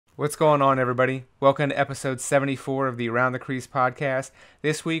What's going on, everybody? Welcome to episode 74 of the Around the Crease podcast.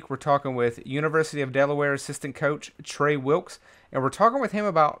 This week, we're talking with University of Delaware assistant coach Trey Wilkes, and we're talking with him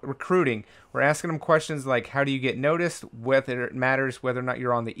about recruiting. We're asking him questions like, how do you get noticed, whether it matters whether or not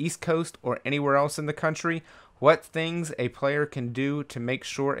you're on the East Coast or anywhere else in the country, what things a player can do to make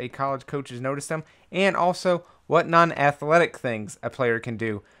sure a college coach has noticed them, and also what non-athletic things a player can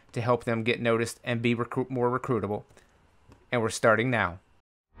do to help them get noticed and be more recruitable. And we're starting now.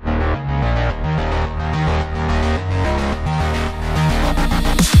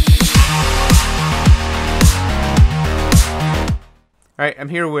 All right, I'm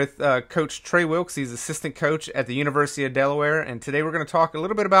here with Coach Trey Wilkes. He's assistant coach at the University of Delaware, and today we're going to talk a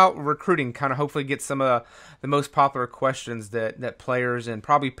little bit about recruiting, kind of hopefully get some of the most popular questions that players and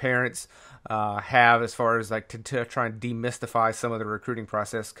probably parents have as far as like to try and demystify some of the recruiting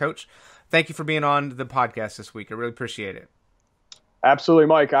process. Coach, thank you for being on the podcast this week. I really appreciate it. Absolutely,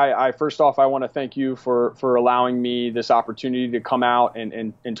 Mike. I first off, I want to thank you for allowing me this opportunity to come out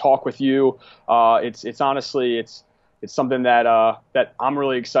and talk with you. It's honestly it's something that I'm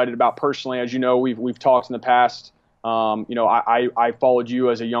really excited about personally. As you know, we've talked in the past. I followed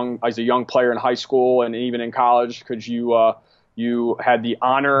you as a young player in high school and even in college because you had the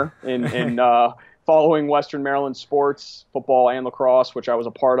honor in following Western Maryland sports, football and lacrosse, which I was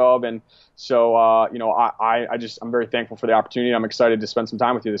a part of. And so, I'm very thankful for the opportunity. I'm excited to spend some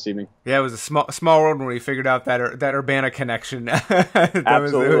time with you this evening. Yeah, it was a small world when we figured out that Urbana connection.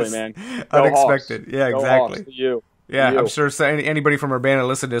 Absolutely, man. Unexpected. Hawks. Yeah, exactly. Hawks to you. Yeah, I'm sure anybody from Urbana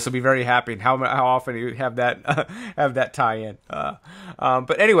listening to this will be very happy. And how often you have that tie in.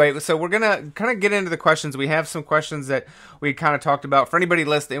 But anyway, so we're gonna kind of get into the questions. We have some questions that we kind of talked about. For anybody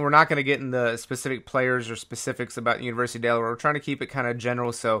listening, we're not going to get into specific players or specifics about the University of Delaware. We're trying to keep it kind of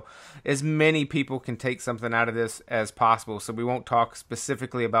general, so as many people can take something out of this as possible. So we won't talk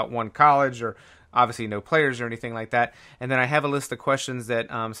specifically about one college or obviously no players or anything like that. And then I have a list of questions that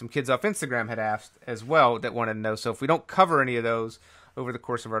some kids off Instagram had asked as well that wanted to know. So if we don't cover any of those over the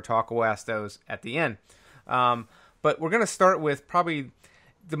course of our talk, we'll ask those at the end. But we're going to start with probably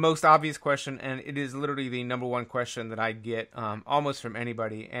the most obvious question, and it is literally the number one question that I get almost from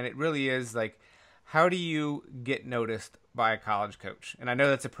anybody. And it really is like, how do you get noticed by a college coach? And I know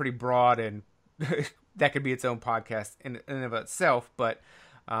that's a pretty broad and that could be its own podcast in and of itself, but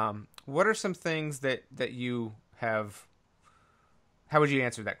what are some things that you have? How would you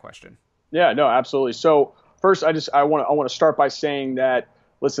answer that question? Yeah, no, absolutely. So first, I want to start by saying that,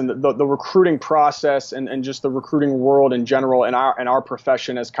 listen, the recruiting process and just the recruiting world in general and our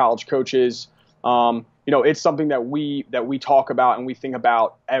profession as college coaches, it's something that we talk about and we think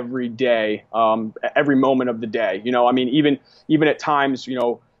about every day, every moment of the day. Even at times,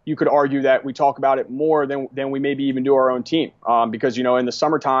 you could argue that we talk about it more than we maybe even do our own team, because in the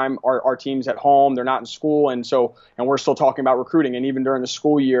summertime our team's at home, they're not in school, and we're still talking about recruiting. And even during the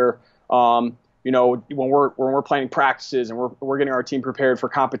school year, when we're playing practices and we're getting our team prepared for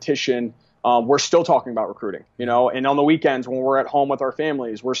competition, we're still talking about recruiting. And on the weekends when we're at home with our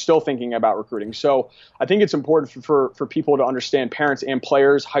families, we're still thinking about recruiting. So I think it's important for people to understand, parents and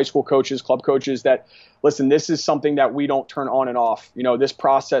players, high school coaches, club coaches, that listen, this is something that we don't turn on and off. This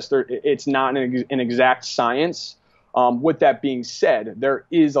process, it's not an exact science. With that being said, there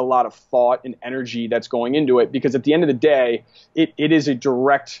is a lot of thought and energy that's going into it, because at the end of the day, it is a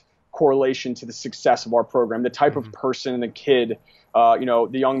direct correlation to the success of our program, the type of person and the kid, the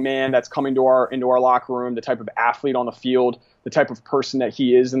young man that's coming into our locker room, the type of athlete on the field, the type of person that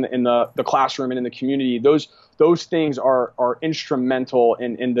he is in the classroom and in the community. Those things are instrumental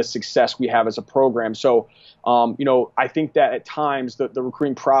in the success we have as a program. So, I think that at times the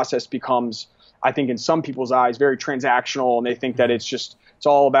recruiting process becomes, I think in some people's eyes, very transactional, and they think that it's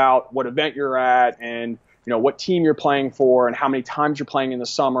all about what event you're at and what team you're playing for and how many times you're playing in the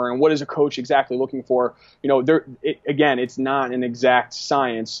summer and what is a coach exactly looking for. Again, it's not an exact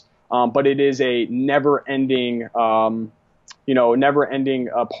science, but it is a never-ending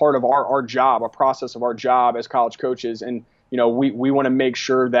part of our job, a process of our job as college coaches. And, we want to make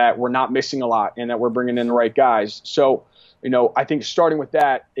sure that we're not missing a lot and that we're bringing in the right guys. So, I think starting with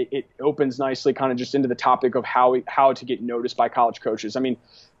that, it opens nicely kind of just into the topic of how to get noticed by college coaches. I mean,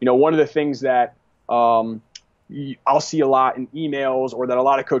 one of the things that I'll see a lot in emails, or that a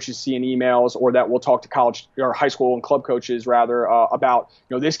lot of coaches see in emails, or that we'll talk to college or high school and club coaches rather about,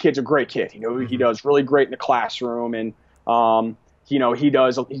 this kid's a great kid. He does really great in the classroom, and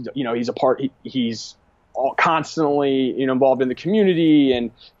he's constantly involved in the community,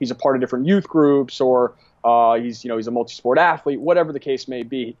 and he's a part of different youth groups, or he's a multi-sport athlete, whatever the case may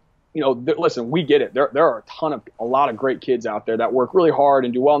be. listen, we get it. There are a lot of great kids out there that work really hard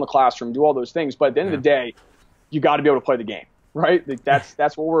and do well in the classroom, do all those things. But at the end of the day, you got to be able to play the game, right?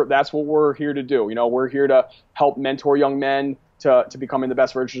 That's what we're here to do. We're here to help mentor young men to becoming the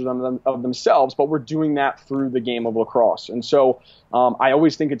best versions of themselves, but we're doing that through the game of lacrosse. And so I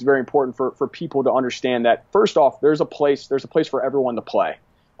always think it's very important for people to understand that, first off, there's a place for everyone to play.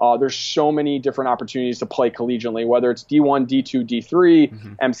 There's so many different opportunities to play collegiately, whether it's D1, D2,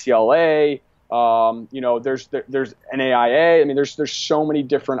 D3, MCLA, there's NAIA. I mean, there's so many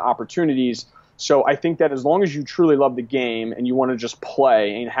different opportunities. So I think that as long as you truly love the game and you want to just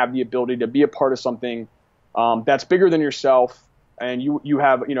play and have the ability to be a part of something that's bigger than yourself, and you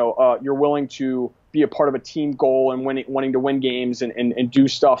have, you're willing to be a part of a team goal and wanting to win games and do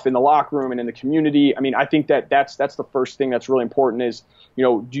stuff in the locker room and in the community. I mean, I think that's the first thing that's really important is,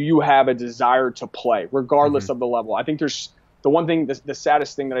 do you have a desire to play regardless of the level? I think there's the one thing, the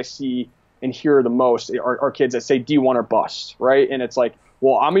saddest thing that I see and hear the most are kids that say D1 or bust, right? And it's like,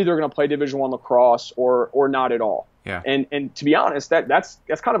 well, I'm either going to play Division I lacrosse or not at all. Yeah. And to be honest, that's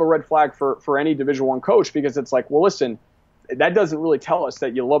kind of a red flag for any Division I coach, because it's like, well, listen, that doesn't really tell us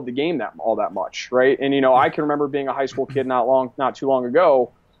that you love the game all that much, right? And I can remember being a high school kid not too long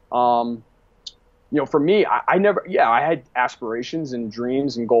ago. For me, I had aspirations and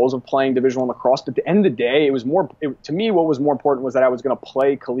dreams and goals of playing Division I lacrosse, but at the end of the day, to me, what was more important was that I was going to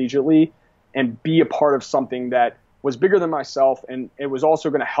play collegiately and be a part of something that was bigger than myself, and it was also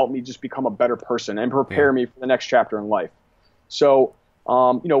going to help me just become a better person and prepare me for the next chapter in life. So,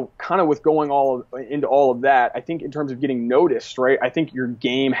 kind of with going into all of that, I think in terms of getting noticed, right, I think your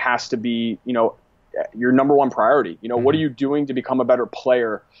game has to be, your number one priority. What are you doing to become a better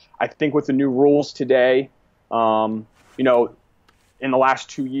player? I think with the new rules today, in the last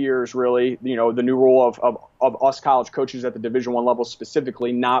 2 years, really, the new rule of us college coaches at the Division I level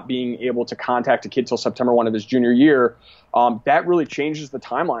specifically not being able to contact a kid till September 1 of his junior year, that really changes the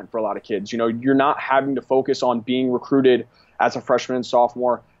timeline for a lot of kids. You're not having to focus on being recruited as a freshman and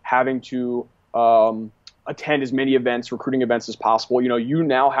sophomore, having to attend as many recruiting events as possible. You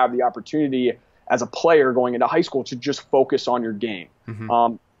now have the opportunity as a player going into high school to just focus on your game.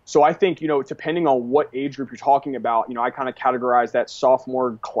 So I think, depending on what age group you're talking about, I kind of categorize that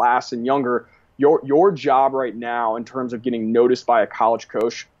sophomore class and younger. Your job right now in terms of getting noticed by a college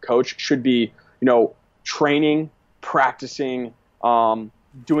coach should be, training, practicing,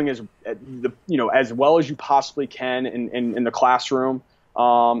 doing as well as you possibly can in the classroom,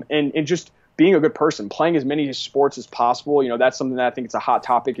 and just being a good person, playing as many sports as possible. That's something that I think it's a hot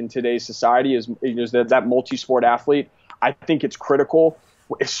topic in today's society is that multi-sport athlete. I think it's critical,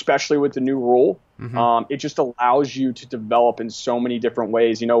 especially with the new rule. It just allows you to develop in so many different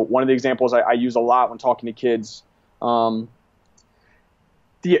ways. One of the examples I use a lot when talking to kids, the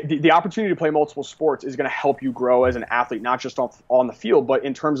opportunity to play multiple sports is going to help you grow as an athlete, not just on the field, but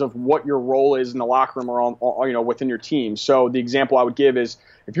in terms of what your role is in the locker room or within your team. So the example I would give is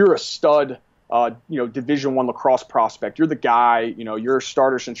if you're a stud, Division I lacrosse prospect, you're the guy, you're a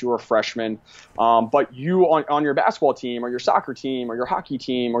starter since you were a freshman, but you on your basketball team or your soccer team or your hockey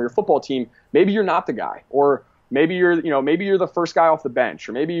team or your football team, maybe you're not the guy, or maybe you're the first guy off the bench,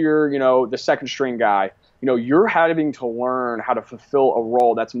 or maybe you're, the second string guy. You're having to learn how to fulfill a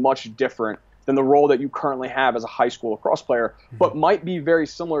role that's much different than the role that you currently have as a high school lacrosse player, but might be very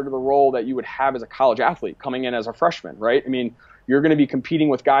similar to the role that you would have as a college athlete coming in as a freshman, right? I mean, you're going to be competing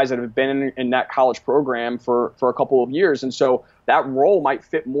with guys that have been in that college program for a couple of years. And so that role might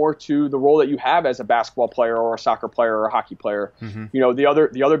fit more to the role that you have as a basketball player or a soccer player or a hockey player.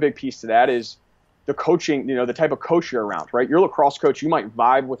 The other big piece to that is the coaching, the type of coach you're around, right? Your lacrosse coach, you might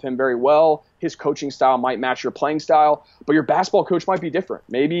vibe with him very well. His coaching style might match your playing style, but your basketball coach might be different.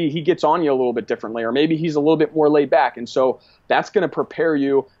 Maybe he gets on you a little bit differently, or maybe he's a little bit more laid back. And so that's going to prepare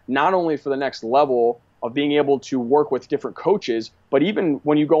you not only for the next level of being able to work with different coaches, but even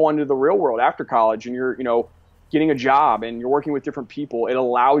when you go into the real world after college and you're, getting a job and you're working with different people, it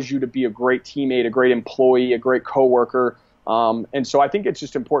allows you to be a great teammate, a great employee, a great coworker. And so I think it's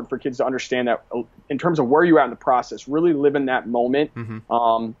just important for kids to understand that in terms of where you're at in the process, really live in that moment.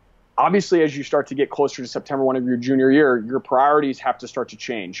 Obviously, as you start to get closer to September 1 of your junior year, your priorities have to start to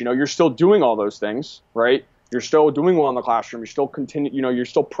change. You're still doing all those things, right? You're still doing well in the classroom. You're still you're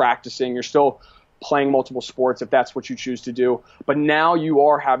still practicing. You're still playing multiple sports if that's what you choose to do. But now you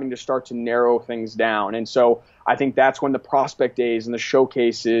are having to start to narrow things down. And so I think that's when the prospect days and the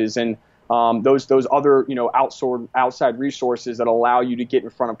showcases and those other, outside resources that allow you to get in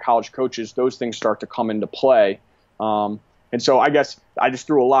front of college coaches, those things start to come into play. And so I guess I just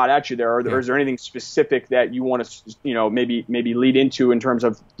threw a lot at you there. Is there anything specific that you want to, maybe lead into in terms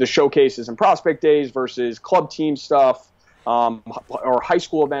of the showcases and prospect days versus club team stuff, or high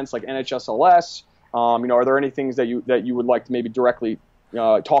school events like NHSLS? Are there any things that you would like to maybe directly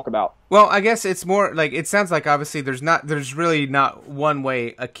talk about? Well, I guess it's more like, it sounds like obviously there's really not one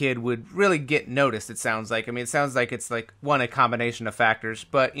way a kid would really get noticed. It sounds like, it sounds like it's like a combination of factors.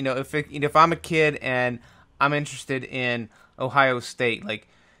 But if I'm a kid and I'm interested in Ohio State,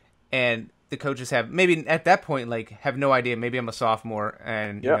 and the coaches have maybe at that point have no idea. Maybe I'm a sophomore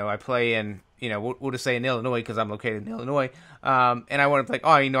and I play in we'll just say in Illinois because I'm located in Illinois. And I want to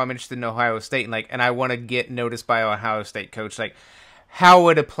I'm interested in Ohio State and I want to get noticed by an Ohio State coach. How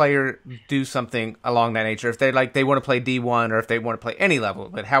would a player do something along that nature if they want to play D1 or if they want to play any level?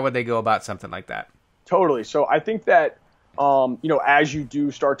 But how would they go about something like that? Totally. So I think that as you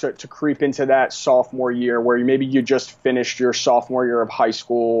do start to creep into that sophomore year where maybe you just finished your sophomore year of high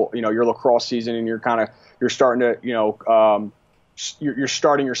school, your lacrosse season, and you're starting to, you're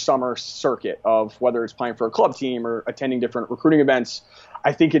starting your summer circuit of whether it's playing for a club team or attending different recruiting events.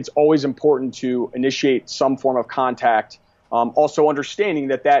 I think it's always important to initiate some form of contact. Also understanding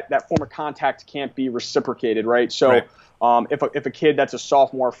that form of contact can't be reciprocated, right? So right. If a kid that's a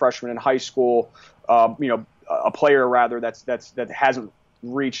sophomore, freshman in high school, a player rather that hasn't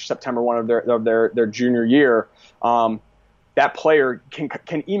reached September 1 of their junior year, that player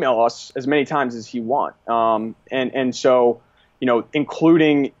can email us as many times as he wants. And so,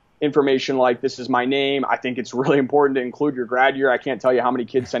 including information like this is my name. I think it's really important to include your grad year. I can't tell you how many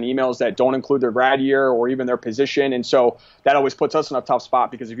kids send emails that don't include their grad year or even their position. And so that always puts us in a tough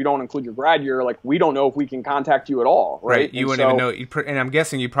spot because if you don't include your grad year, we don't know if we can contact you at all. Right. You wouldn't even know. And I'm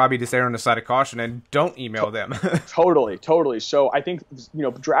guessing you probably just err on the side of caution and don't email them. Totally. So I think,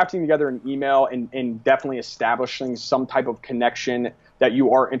 drafting together an email and definitely establishing some type of connection that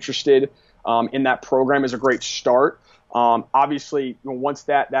you are interested in that program is a great start. Obviously, once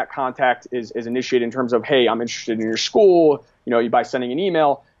that contact is initiated in terms of, hey, I'm interested in your school, by sending an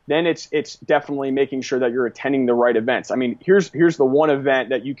email, then it's definitely making sure that you're attending the right events. Here's the one event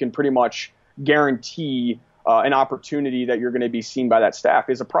that you can pretty much guarantee an opportunity that you're going to be seen by that staff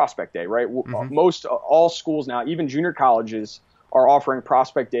is a prospect day, right? Mm-hmm. All schools now, even junior colleges, are offering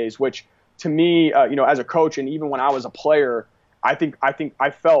prospect days, which to me, as a coach and even when I was a player, I think I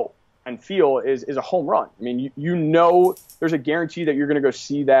felt and feel is a home run. There's a guarantee that you're going to go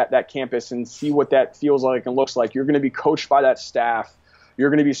see that campus and see what that feels like and looks like. You're going to be coached by that staff. You're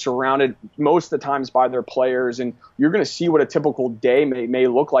going to be surrounded most of the times by their players, and you're going to see what a typical day may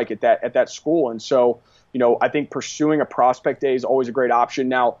look like at that school. And so, I think pursuing a prospect day is always a great option.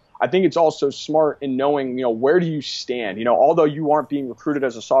 Now, I think it's also smart in knowing, where do you stand? Although you aren't being recruited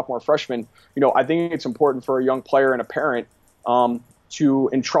as a sophomore or freshman, I think it's important for a young player and a parent to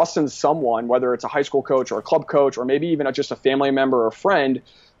entrust in someone, whether it's a high school coach or a club coach, or maybe even just a family member or a friend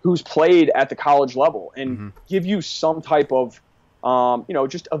who's played at the college level and mm-hmm. give you some type of,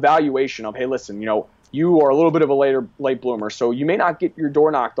 just evaluation of, hey, listen, you are a little bit of a late bloomer, so you may not get your door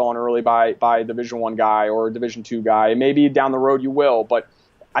knocked on early by a Division I guy or a Division II guy, and maybe down the road you will. But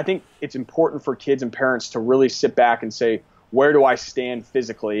I think it's important for kids and parents to really sit back and say, where do I stand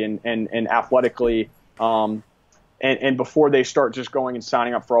physically and athletically, and before they start just going and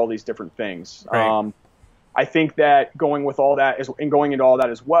signing up for all these different things. Right. I think that going into all that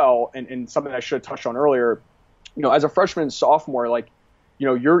as well, and something I should have touched on earlier, as a freshman and sophomore,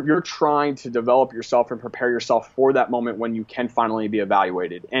 you're trying to develop yourself and prepare yourself for that moment when you can finally be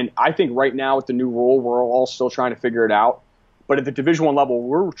evaluated. And I think right now with the new rule, we're all still trying to figure it out. But at the Division I level,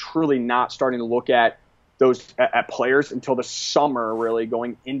 we're truly not starting to look at those at players until the summer, really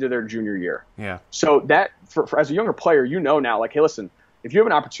going into their junior year. Yeah. So that for as a younger player, now, hey, listen, if you have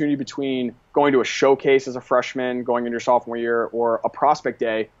an opportunity between going to a showcase as a freshman, going into your sophomore year, or a prospect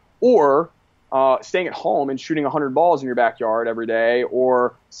day, or staying at home and shooting 100 balls in your backyard every day,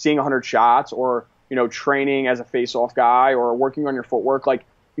 or seeing 100 shots, or training as a face-off guy, or working on your footwork,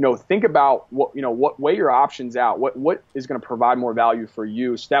 think about what weigh your options out. What is going to provide more value for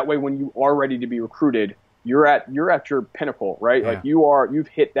you? So that way, when you are ready to be recruited, you're at your pinnacle, right? Yeah. You've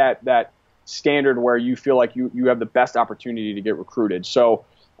hit that standard where you feel like you have the best opportunity to get recruited. So,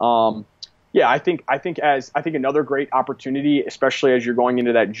 I think another great opportunity, especially as you're going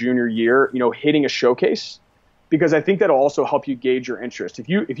into that junior year, hitting a showcase, because I think that'll also help you gauge your interest. If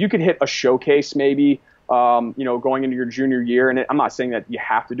you could hit a showcase, maybe, going into your junior year, and I'm not saying that you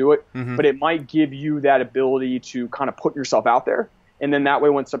have to do it, mm-hmm. but it might give you that ability to kind of put yourself out there. And then that way,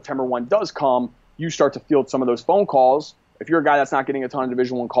 when September 1 does come, you start to field some of those phone calls. If you're a guy that's not getting a ton of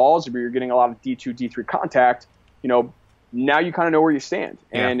Division I calls, if you're getting a lot of D2, D3 contact, now you kind of know where you stand.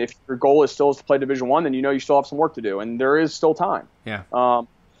 Yeah. And if your goal is still to play Division I, then you still have some work to do, and there is still time. Yeah.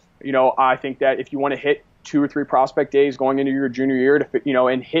 I think that if you want to hit 2 or 3 prospect days going into your junior year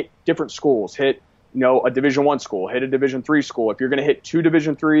and hit different schools, hit a Division I school, hit a Division III school. If you're going to hit 2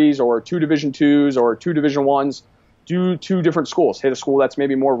 Division IIIs or 2 Division IIs or 2 Division Is, do 2 different schools. Hit a school that's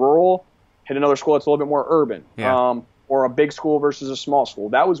maybe more rural, hit another school that's a little bit more urban. Yeah. Or a big school versus a small school.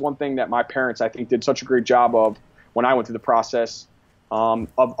 That was one thing that my parents, I think, did such a great job of when I went through the process of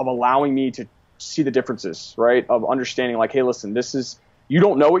allowing me to see the differences, right? Of understanding like, hey, listen, you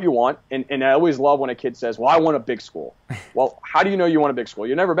don't know what you want. And I always love when a kid says, well, I want a big school. Well, how do you know you want a big school?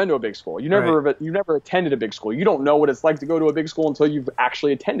 You've never been to a big school. You never attended a big school. You don't know what it's like to go to a big school until you've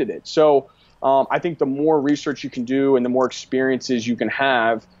actually attended it. So I think the more research you can do and the more experiences you can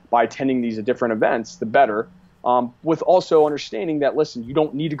have by attending these different events, the better. With also understanding that, listen, you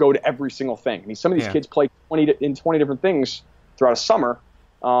don't need to go to every single thing. I mean, some of these kids play 20 different things throughout a summer,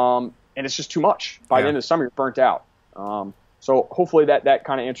 and it's just too much. By the end of the summer, you're burnt out. So hopefully that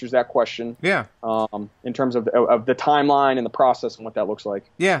kind of answers that question. Yeah. In terms of the timeline and the process and what that looks like.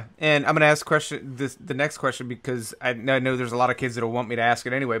 Yeah, and I'm going to ask the next question because I know there's a lot of kids that will want me to ask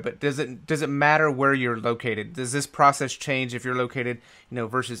it anyway. But does it matter where you're located? Does this process change if you're located,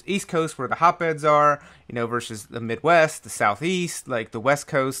 versus East Coast where the hotbeds are, versus the Midwest, the Southeast, like the West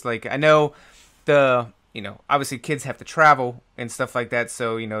Coast? Like I know obviously kids have to travel and stuff like that.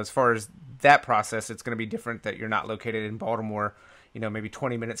 So as far as that process, it's going to be different that you're not located in Baltimore, maybe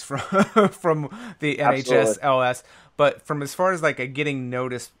 20 minutes from the NHS LS. But from as far as like a getting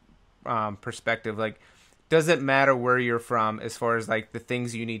noticed perspective, like does it matter where you're from as far as like the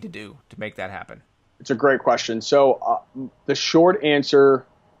things you need to do to make that happen? It's a great question. So the short answer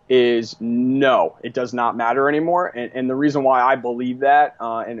is no, it does not matter anymore. And the reason why I believe that,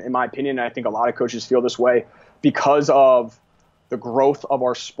 and in my opinion, I think a lot of coaches feel this way because of the growth of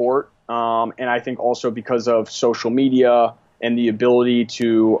our sport. And I think also because of social media and the ability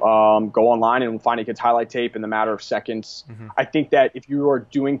to go online and find a kid's highlight tape in the matter of seconds. Mm-hmm. I think that if you are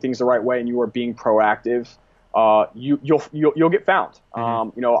doing things the right way and you are being proactive, you'll get found.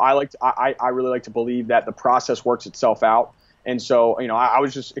 Mm-hmm. I really like to believe that the process works itself out. And so, I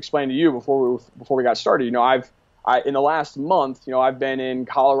was just explaining to you before we got started, in the last month, I've been in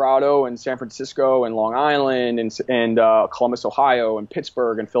Colorado and San Francisco and Long Island and Columbus, Ohio, and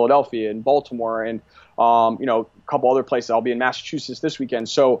Pittsburgh and Philadelphia and Baltimore and a couple other places. I'll be in Massachusetts this weekend.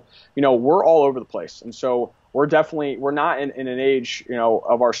 So, we're all over the place. And so we're not in an age,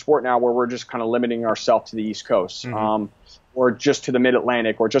 of our sport now where we're just kind of limiting ourselves to the East Coast. Mm-hmm. Or just to the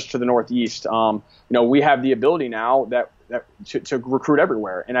Mid-Atlantic or just to the Northeast. We have the ability now to recruit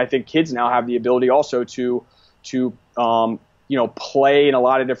everywhere. And I think kids now have the ability also to play in a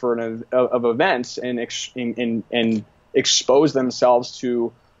lot of different events and expose themselves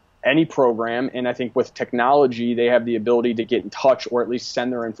to any program. And I think with technology, they have the ability to get in touch or at least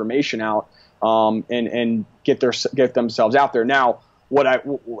send their information out and get themselves out there. Now, what I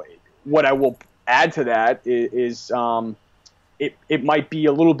will add to that is it might be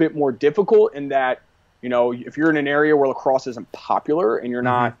a little bit more difficult in that, if you're in an area where lacrosse isn't popular and you're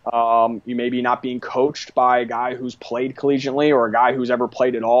not, you maybe not being coached by a guy who's played collegiately or a guy who's ever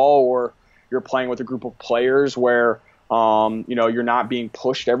played at all, or you're playing with a group of players where, you're not being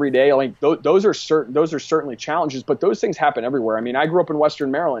pushed every day. Like those are certainly challenges, but those things happen everywhere. I mean, I grew up in Western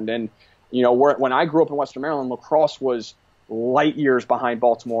Maryland and, when I grew up in Western Maryland, lacrosse was light years behind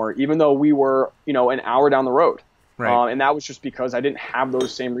Baltimore, even though we were, an hour down the road. Right. And that was just because I didn't have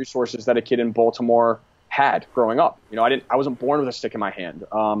those same resources that a kid in Baltimore had growing up. I wasn't born with a stick in my hand.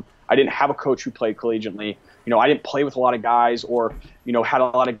 I didn't have a coach who played collegiately. I didn't play with a lot of guys or, had a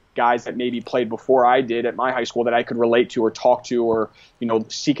lot of guys that maybe played before I did at my high school that I could relate to or talk to or,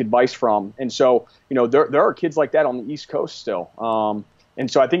 seek advice from. And so, there are kids like that on the East Coast still. And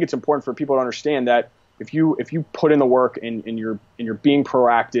so I think it's important for people to understand that if you put in the work and you're being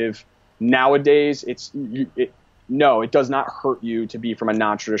proactive nowadays, it does not hurt you to be from a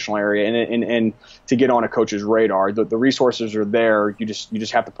non-traditional area and to get on a coach's radar. The resources are there. You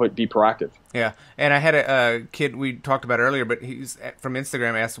just have to be proactive. Yeah. And I had a kid we talked about earlier, but he's from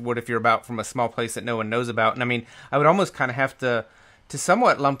Instagram asked, what if you're about from a small place that no one knows about? And I mean, I would almost kind of have to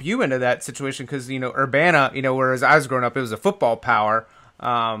somewhat lump you into that situation because, Urbana, whereas I was growing up, it was a football power.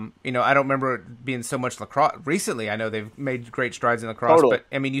 I don't remember it being so much lacrosse. Recently, I know they've made great strides in lacrosse. Totally.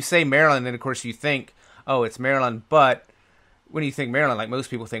 But, I mean, you say Maryland, and of course you think, oh, it's Maryland, but when you think Maryland, like most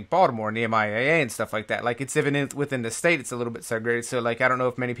people think Baltimore and the MIAA and stuff like that. Like it's even within the state, it's a little bit segregated. So like I don't know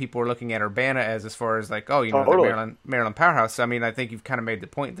if many people are looking at Urbana as far as like, oh, you know, Totally. the Maryland powerhouse. So I mean, I think you've kind of made the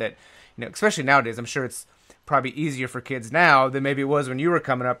point that, you know, especially nowadays, I'm sure it's probably easier for kids now than maybe it was when you were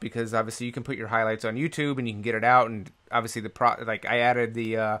coming up, because obviously you can put your highlights on YouTube and you can get it out. And obviously like I added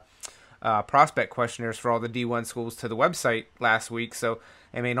the prospect questionnaires for all the D1 schools to the website last week. So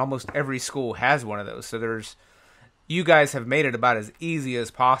I mean, almost every school has one of those. So you guys have made it about as easy as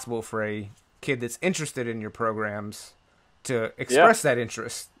possible for a kid that's interested in your programs to express that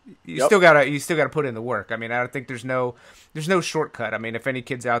interest. You still gotta put in the work. I mean, I don't think there's no shortcut. I mean, if any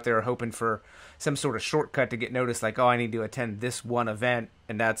kids out there are hoping for some sort of shortcut to get noticed, like, oh, I need to attend this one event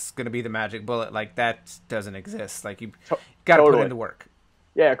and that's going to be the magic bullet, like that doesn't exist. Like you got to put in the work.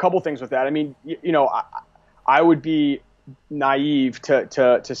 Yeah, a couple things with that. I mean, you know, I would be naive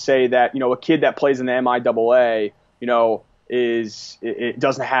to say that, you know, a kid that plays in the MIAA, you know, it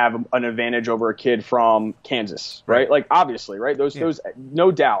doesn't have an advantage over a kid from Kansas, right? Like obviously, right? Those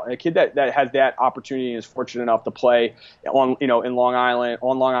no doubt. And a kid that has that opportunity and is fortunate enough to play on, you know, on Long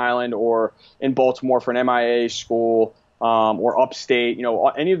Island or in Baltimore for an MIAA school, or upstate, you know,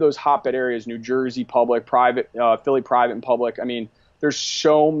 any of those hotbed areas, New Jersey public, private, Philly private and public. I mean, there's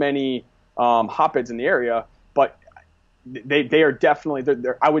so many hotbeds in the area, but they are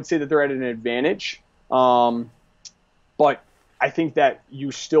definitely, I would say that they're at an advantage. But I think that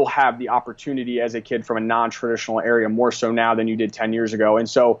you still have the opportunity as a kid from a non-traditional area more so now than you did 10 years ago. And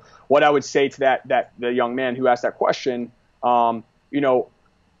so what I would say to the young man who asked that question, you know,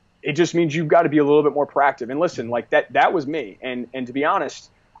 it just means you've got to be a little bit more proactive. And listen, like that was me. And to be honest,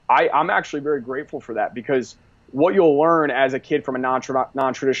 I'm actually very grateful for that, because what you'll learn as a kid from a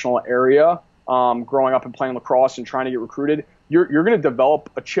non-traditional area, growing up and playing lacrosse and trying to get recruited, you're going to develop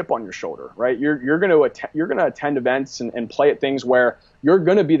a chip on your shoulder, right? You're going to attend events and play at things where you're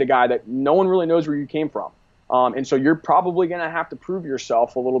going to be the guy that no one really knows where you came from, and so you're probably going to have to prove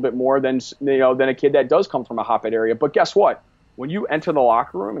yourself a little bit more than a kid that does come from a hotbed area. But guess what? When you enter the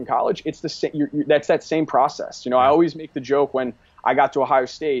locker room in college, it's the same. That's that same process. You know, I always make the joke when I got to Ohio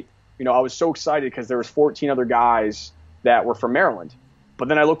State. You know, I was so excited because there was 14 other guys that were from Maryland. But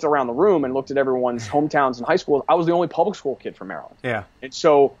then I looked around the room and looked at everyone's hometowns and high schools. I was the only public school kid from Maryland. Yeah. And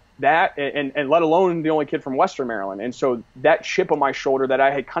so that, and let alone the only kid from Western Maryland. And so that chip on my shoulder that I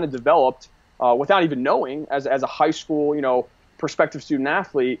had kind of developed without even knowing as a high school, you know, prospective student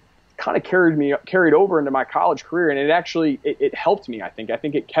athlete, kind of carried over into my college career. And it actually, it helped me, I think. I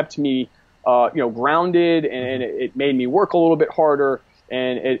think it kept me, you know, grounded, and it made me work a little bit harder.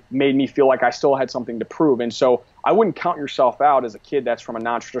 And it made me feel like I still had something to prove. And so I wouldn't count yourself out as a kid that's from a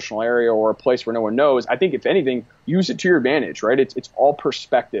non-traditional area or a place where no one knows. I think if anything, use it to your advantage, right? It's all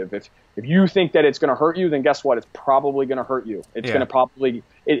perspective. If you think that it's going to hurt you, then guess what? It's probably going to hurt you. It's going to probably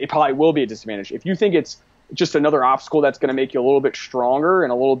will be a disadvantage. If you think it's just another obstacle that's going to make you a little bit stronger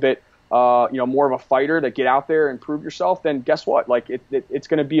and a little bit, you know, more of a fighter, that get out there and prove yourself, then guess what? Like it's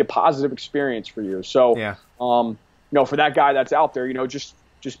going to be a positive experience for you. So, you know, for that guy that's out there, you know, just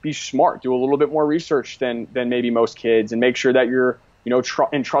be smart, do a little bit more research than maybe most kids, and make sure that you're, you know,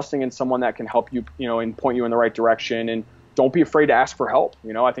 trusting in someone that can help you, you know, and point you in the right direction. And don't be afraid to ask for help.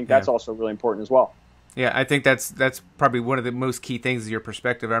 You know, I think that's also really important as well. Yeah, I think that's probably one of the most key things is your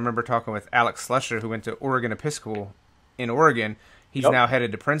perspective. I remember talking with Alex Slusher, who went to Oregon Episcopal in Oregon. He's now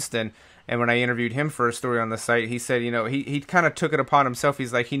headed to Princeton. And when I interviewed him for a story on the site, he said, you know, he kind of took it upon himself.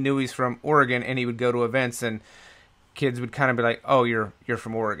 He's like, he knew he's from Oregon, and he would go to events, and kids would kind of be like, "Oh, you're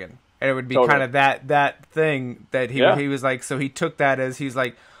from Oregon," and it would be kind of that thing that he was like. So he took that as, he's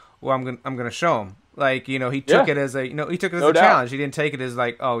like, "Well, I'm gonna show him." Like, you know, he took it as a challenge. He didn't take it as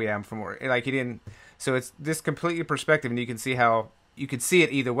like, "Oh yeah, I'm from Oregon." Like he didn't. So it's this completely perspective, and you can see how you could see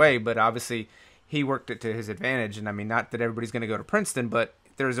it either way. But obviously, he worked it to his advantage. And I mean, not that everybody's going to go to Princeton, but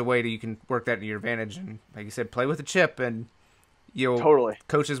there's a way that you can work that to your advantage. And like you said, play with a chip, and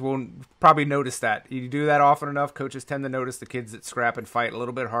coaches will probably notice that. You do that often enough, coaches tend to notice the kids that scrap and fight a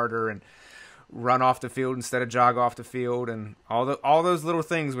little bit harder and run off the field instead of jog off the field, and all those little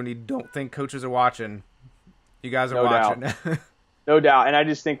things when you don't think coaches are watching. You guys are watching. No doubt. And I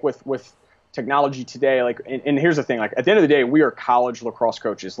just think with technology today, like, and here's the thing, like at the end of the day, we are college lacrosse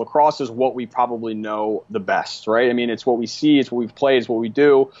coaches. Lacrosse is what we probably know the best, right? I mean, it's what we see, it's what we've played, it's what we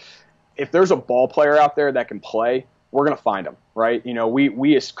do. If there's a ball player out there that can play, we're going to find them, right? You know,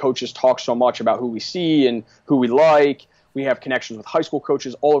 we as coaches talk so much about who we see and who we like. We have connections with high school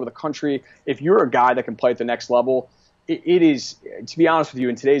coaches all over the country. If you're a guy that can play at the next level, it is, to be honest with you,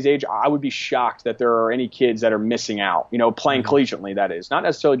 in today's age, I would be shocked that there are any kids that are missing out, you know, playing collegiately, that is. Not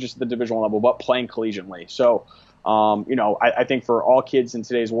necessarily just at the Division I level, but playing collegiately. So I think for all kids in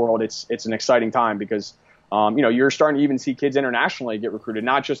today's world, it's an exciting time because, you're starting to even see kids internationally get recruited,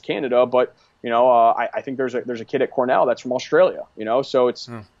 not just Canada, but, I think there's a kid at Cornell that's from Australia, so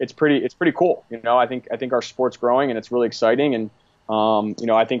it's pretty cool. I think our sport's growing and it's really exciting. And,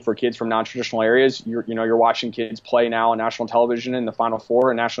 I think for kids from non-traditional areas, you're watching kids play now on national television in the Final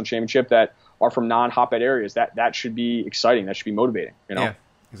Four and national championship that are from non-hotbed areas. That should be exciting. That should be motivating. Yeah,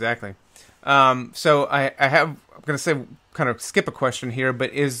 exactly. So I'm going to say kind of skip a question here,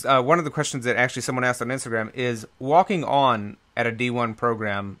 but is one of the questions that actually someone asked on Instagram is walking on at a D1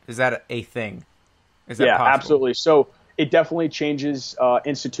 program. Is that a thing? Is that possible? Absolutely. So it definitely changes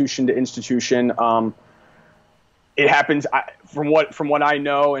institution to institution. It happens from what I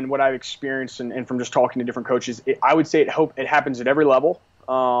know and what I've experienced and from just talking to different coaches. I would say it happens at every level.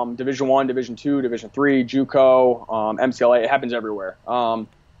 Division I, Division II, Division III, JUCO, MCLA. It happens everywhere.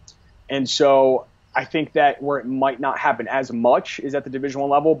 And so I think that where it might not happen as much is at the Division I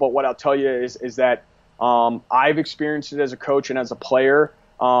level. But what I'll tell you is that I've experienced it as a coach and as a player.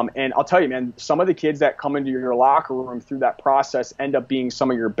 And I'll tell you, man, some of the kids that come into your locker room through that process end up being some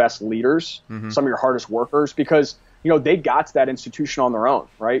of your best leaders, some of your hardest workers, because, they got to that institution on their own,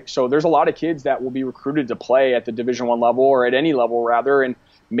 right? So there's a lot of kids that will be recruited to play at the Division I level or at any level rather. And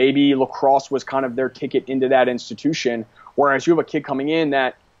maybe lacrosse was kind of their ticket into that institution. Whereas you have a kid coming in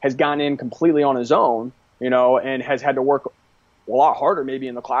that has gone in completely on his own, and has had to work a lot harder maybe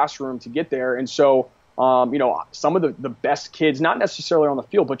in the classroom to get there. And so, some of the best kids, not necessarily on the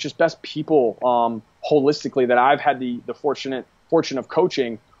field, but just best people holistically that I've had the fortune of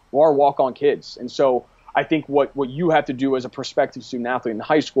coaching are walk-on kids. And so I think what you have to do as a prospective student athlete in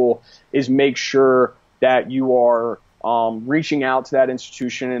high school is make sure that you are reaching out to that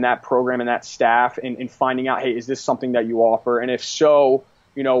institution and that program and that staff and finding out, hey, is this something that you offer? And if so,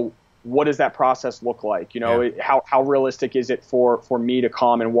 what does that process look like? How realistic is it for me to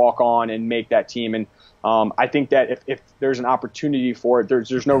come and walk on and make that team? And I think that if there's an opportunity for it,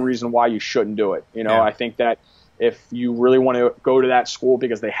 there's no reason why you shouldn't do it. I think that if you really want to go to that school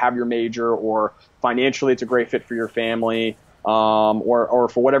because they have your major or financially it's a great fit for your family, or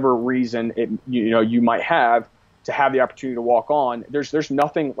for whatever reason you might have to have the opportunity to walk on, there's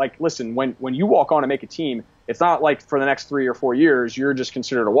nothing like, listen, when you walk on and make a team, it's not like for the next 3 or 4 years you're just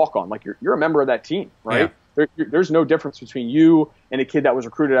considered a walk on. Like you're a member of that team, right? Yeah. There's no difference between you and a kid that was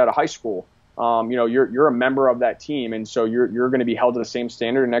recruited out of high school. You're a member of that team, and so you're going to be held to the same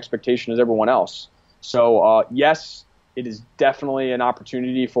standard and expectation as everyone else. So yes, it is definitely an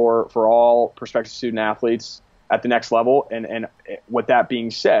opportunity for all prospective student athletes at the next level. And with that being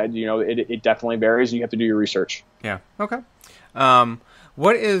said, it definitely varies, and you have to do your research. Yeah. Okay.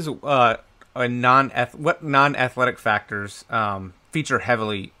 What is what non-athletic factors feature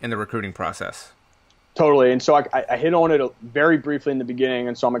heavily in the recruiting process? Totally. And so I hit on it very briefly in the beginning,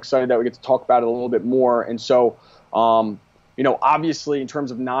 and so I'm excited that we get to talk about it a little bit more. And so, obviously in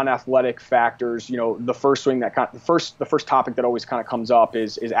terms of non-athletic factors, the first thing that the first topic that always kind of comes up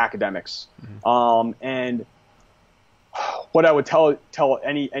is academics. And what I would tell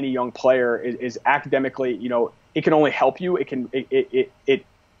any young player is academically, it can only help you. It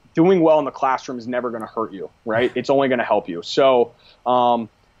doing well in the classroom is never going to hurt you, right? It's only going to help you. So,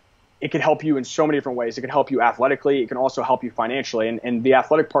 it can help you in so many different ways. It can help you athletically. It can also help you financially. And the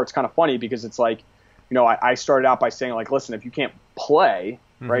athletic part's kind of funny because it's like, I started out by saying, like, listen, if you can't play,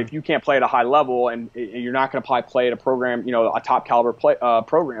 right, if you can't play at a high level and you're not going to play at a program, a top caliber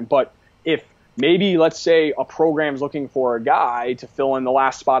program, but if maybe, let's say, a program's looking for a guy to fill in the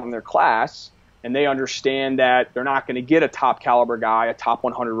last spot in their class, and they understand that they're not going to get a top caliber guy, a top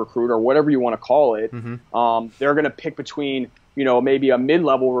 100 recruit, or whatever you want to call it, they're going to pick between maybe a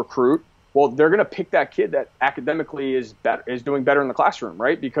mid-level recruit. Well, they're going to pick that kid that academically is doing better in the classroom,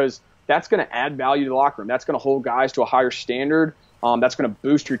 right? Because that's going to add value to the locker room. That's going to hold guys to a higher standard. That's going to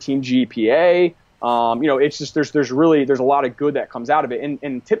boost your team GPA. It's just there's a lot of good that comes out of it.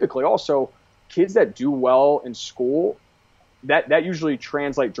 And typically also kids that do well in school, that usually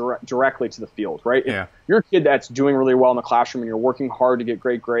translates directly to the field, right? Yeah. If you're a kid that's doing really well in the classroom and you're working hard to get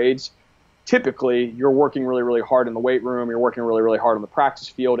great grades, typically you're working really, really hard in the weight room. You're working really, really hard on the practice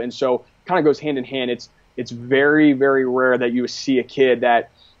field. And so it kind of goes hand in hand. It's very, very rare that you see a kid that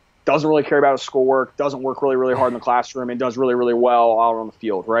doesn't really care about his schoolwork, doesn't work really, really hard in the classroom, and does really, really well out on the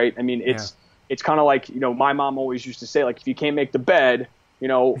field, right? I mean, it's kind of like, my mom always used to say, like, if you can't make the bed,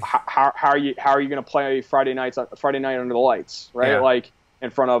 how are you going to play Friday night under the lights, right? Yeah. Like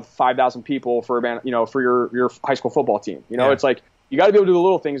in front of 5,000 people for a band, for your high school football team. It's like you got to be able to do the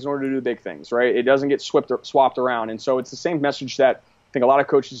little things in order to do the big things, right? It doesn't get swapped around. And so it's the same message that I think a lot of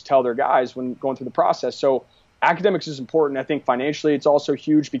coaches tell their guys when going through the process. So, academics is important. I think financially it's also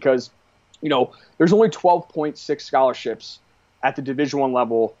huge because, there's only 12.6 scholarships at the Division I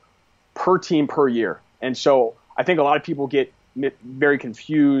level per team per year. And so I think a lot of people get very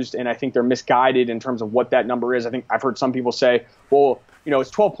confused, and I think they're misguided in terms of what that number is. I think I've heard some people say, well,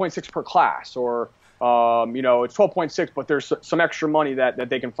 it's 12.6 per class, or it's 12.6, but there's some extra money that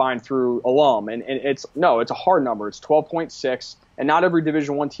they can find through alum. And it's a hard number. It's 12.6, and not every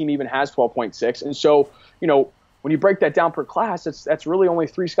Division I team even has 12.6. And so, when you break that down per class, that's really only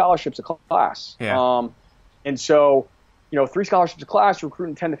 3 scholarships a class. Yeah. And so, 3 scholarships a class,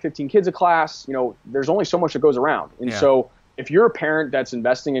 recruiting 10 to 15 kids a class, there's only so much that goes around. And so if you're a parent that's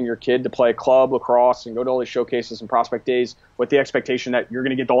investing in your kid to play club, lacrosse, and go to all these showcases and prospect days with the expectation that you're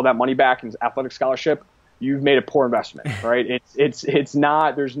going to get all that money back in athletic scholarship, you've made a poor investment, right? It's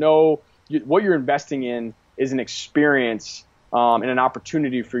not, what you're investing in is an experience and an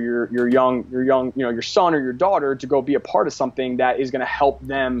opportunity for your young, your son or your daughter to go be a part of something that is going to help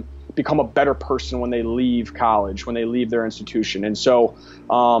them become a better person when they leave college, when they leave their institution. And so,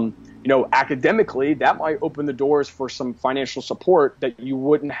 academically, that might open the doors for some financial support that you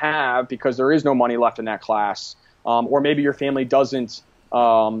wouldn't have because there is no money left in that class. Or maybe your family doesn't,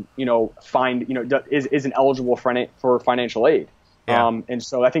 isn't eligible for financial aid. Yeah. And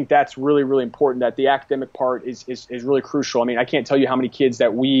so I think that's really, really important, that the academic part is really crucial. I mean, I can't tell you how many kids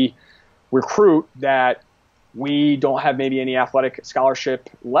that we recruit that we don't have maybe any athletic scholarship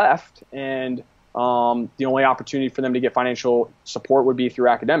left, and the only opportunity for them to get financial support would be through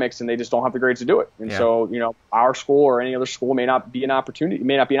academics, and they just don't have the grades to do it. And so, our school or any other school may not be an opportunity,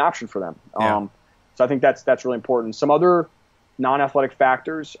 may not be an option for them. So I think that's really important. Some other non-athletic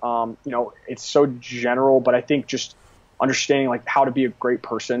factors, it's so general, but I think just understanding like how to be a great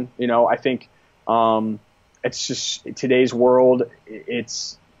person. I think it's just today's world.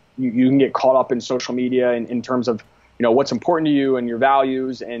 You can get caught up in social media in terms of what's important to you and your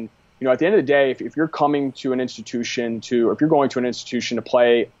values. And at the end of the day, if you're coming to an institution or if you're going to an institution to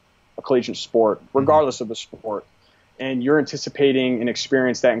play a collegiate sport, regardless of the sport, and you're anticipating an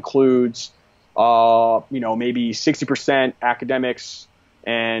experience that includes maybe 60% academics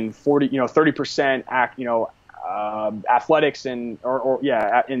and 30% athletics and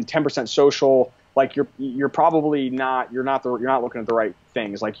 10% social, like you're probably not looking at the right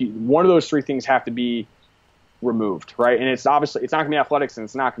things. Like one of those 3 things have to be removed, right? And it's not going to be athletics and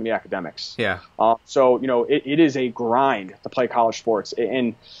it's not going to be academics. Yeah. So it is a grind to play college sports,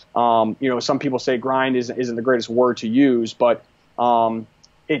 and some people say grind isn't the greatest word to use, but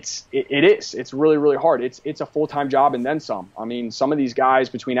it is. It's really, really hard. It's a full-time job and then some. I mean, some of these guys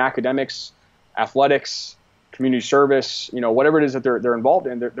between academics, athletics, community service, whatever it is that they're involved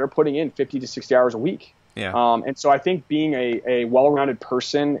in, they're putting in 50 to 60 hours a week. Yeah. And so I think being a well-rounded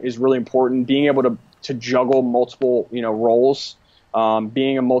person is really important. Being able to juggle multiple, roles,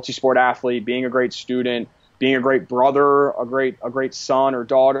 being a multi-sport athlete, being a great student, being a great brother, a great son or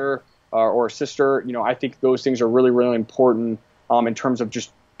daughter, or sister. I think those things are really, really important in terms of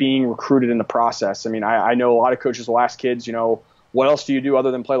just being recruited in the process. I mean, I know a lot of coaches will ask kids, what else do you do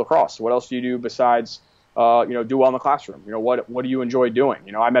other than play lacrosse? What else do you do besides do well in the classroom? What do you enjoy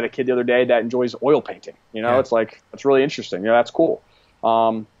doing? I met a kid the other day that enjoys oil painting. It's like, that's really interesting. That's cool.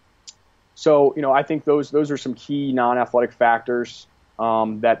 So, I think those are some key non-athletic factors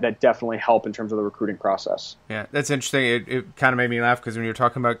that definitely help in terms of the recruiting process. Yeah, that's interesting. It kind of made me laugh because when you were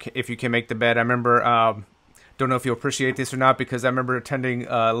talking about if you can make the bed, I remember, don't know if you'll appreciate this or not, because I remember attending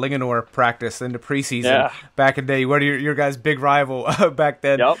Linganore practice in the preseason back in the day. What are your guys' big rival back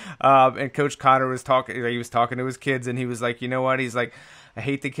then? Yep. And Coach Connor was talking. He was talking to his kids, and he was like, "You know what?" He's like, "I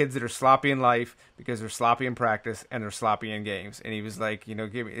hate the kids that are sloppy in life because they're sloppy in practice and they're sloppy in games." And he was like,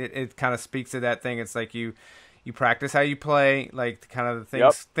 give me. It kind of speaks to that thing. It's like you practice how you play, like kind of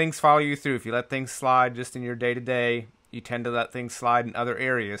the things follow you through. If you let things slide just in your day to day, you tend to let things slide in other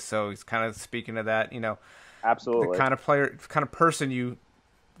areas. So he's kind of speaking to that. Absolutely. The kind of person you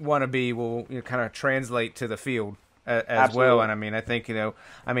want to be will kind of translate to the field as well. And I mean, I think,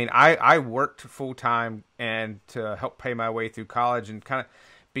 I worked full time and to help pay my way through college, and kind of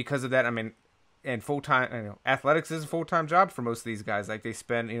because of that, I mean, and full time, athletics is a full time job for most of these guys. Like they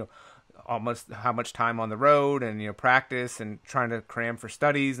spend, almost how much time on the road and, practice and trying to cram for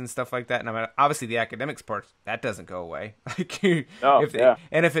studies and stuff like that. And I mean, obviously the academics part, that doesn't go away. Like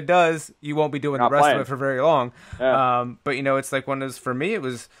and if it does, you won't be doing the rest of it for very long. Yeah. But it's like one of those, for me, it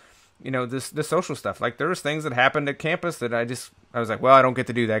was, the social stuff. Like there was things that happened at campus that I was like, well, I don't get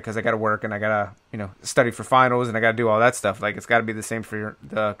to do that because I got to work and I got to, study for finals and I got to do all that stuff. Like it's got to be the same for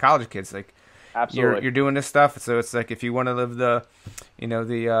the college kids. Like, Absolutely. you're doing this stuff. So it's like, if you want to live the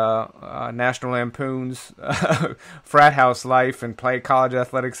National Lampoon's frat house life and play college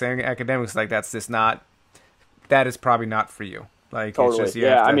athletics and academics, like that is probably not for you. Like, totally. it's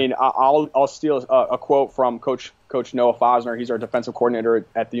just, I mean, I'll steal a quote from Coach Noah Fosner. He's our defensive coordinator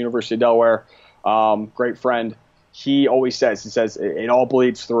at the University of Delaware. Great friend. He always says, it all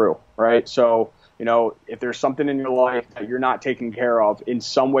bleeds through, right? So, if there's something in your life that you're not taking care of in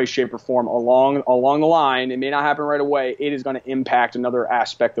some way, shape, or form along the line, it may not happen right away. It is going to impact another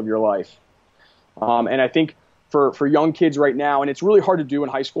aspect of your life. And I think for young kids right now, and it's really hard to do in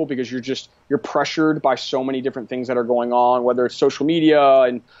high school because you're pressured by so many different things that are going on, whether it's social media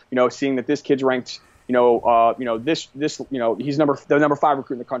and, seeing that this kid's ranked, he's the number 5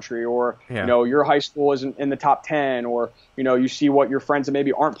 recruit in the country, or, your high school isn't in the top 10, or, you see what your friends that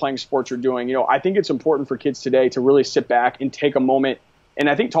maybe aren't playing sports are doing. I think it's important for kids today to really sit back and take a moment. And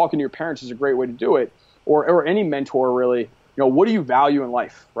I think talking to your parents is a great way to do it, or any mentor really. What do you value in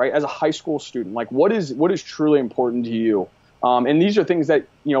life, right? As a high school student, like what is truly important to you? And these are things that,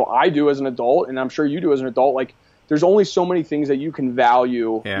 I do as an adult, and I'm sure you do as an adult. Like, there's only so many things that you can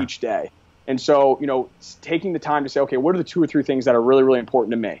value each day. And so, taking the time to say, okay, what are the 2 or 3 things that are really, really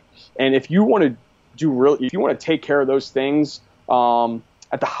important to me? And if you want to take care of those things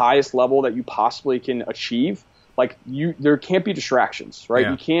at the highest level that you possibly can achieve, like there can't be distractions, right?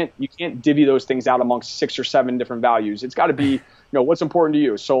 Yeah. You can't divvy those things out amongst 6 or 7 different values. It's got to be, what's important to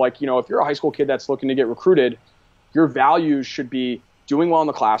you. So like, if you're a high school kid that's looking to get recruited, your values should be doing well in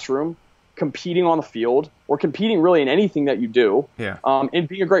the classroom, competing on the field, or competing really in anything that you do, and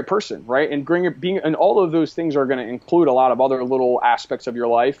being a great person, right? And and all of those things are going to include a lot of other little aspects of your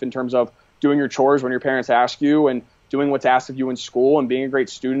life in terms of doing your chores when your parents ask you, and doing what's asked of you in school, and being a great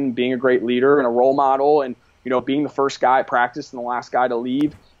student, being a great leader and a role model, and being the first guy at practice and the last guy to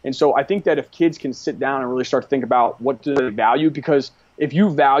leave. And so I think that if kids can sit down and really start to think about what do they value, because if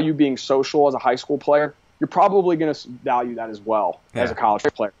you value being social as a high school player, you're probably going to value that as well as a college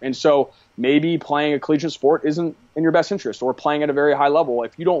player. And so maybe playing a collegiate sport isn't in your best interest, or playing at a very high level.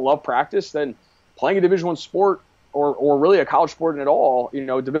 If you don't love practice, then playing a Division I sport, or really a college sport at all,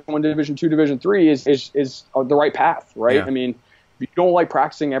 Division I, Division II, Division III is the right path, right? Yeah. I mean, if you don't like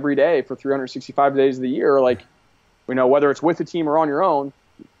practicing every day for 365 days of the year, like, whether it's with a team or on your own,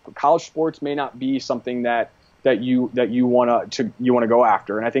 college sports may not be something that you want to go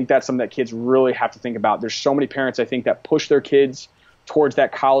after. And I think that's something that kids really have to think about. There's so many parents, I think, that push their kids towards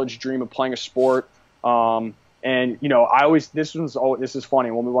that college dream of playing a sport. And this is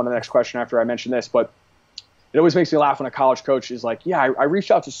funny. We'll move on to the next question after I mention this, but it always makes me laugh when a college coach is like, I reached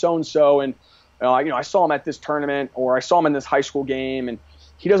out to so-and-so, and I saw him at this tournament, or I saw him in this high school game, and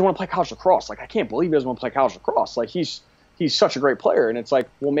he doesn't want to play college lacrosse. Like, I can't believe he doesn't want to play college lacrosse. Like, he's such a great player. And it's like,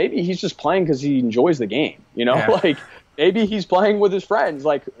 well, maybe he's just playing because he enjoys the game, like maybe he's playing with his friends.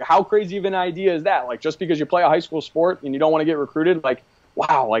 Like, how crazy of an idea is that? Like, just because you play a high school sport and you don't want to get recruited, like,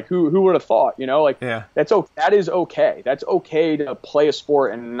 wow, like who would have thought, that is okay. That's okay to play a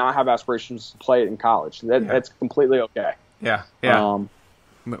sport and not have aspirations to play it in college. That's completely okay. Yeah. Well,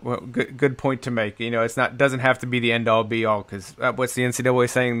 good point to make. Doesn't have to be the end all be all, because what's the NCAA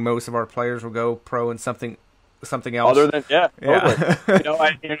saying? Most of our players will go pro in something else. Other than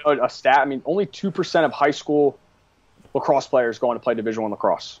totally. A stat. I mean, only 2% of high school lacrosse players going to play Division I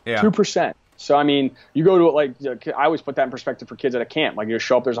lacrosse. 2%. So I mean, you go to I always put that in perspective for kids at a camp. Like, you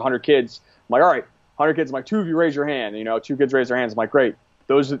show up, there's 100 kids. I'm like, all right, 100 kids. I'm like, 2 of you raise your hand. 2 kids raise their hands. I'm like, great.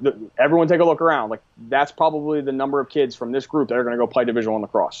 Everyone take a look around. Like, that's probably the number of kids from this group that are going to go play Division I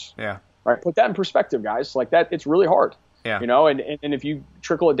lacrosse. Yeah. Right. Put that in perspective, guys. Like that, it's really hard. Yeah. And if you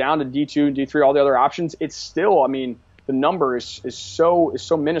trickle it down to D2 and D3, all the other options, it's still, I mean, the number is so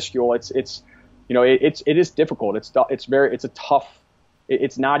minuscule. It is difficult. It's a tough.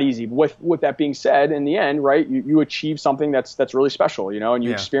 It's not easy. With that being said, in the end, right, you achieve something that's really special, and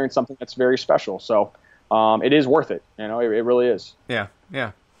you experience something that's very special. So it is worth it. It really is. Yeah.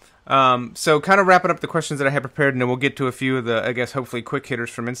 So kind of wrapping up the questions that I had prepared, and then we'll get to a few of the, I guess, hopefully quick hitters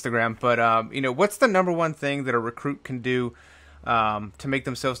from Instagram. But, what's the number one thing that a recruit can do to make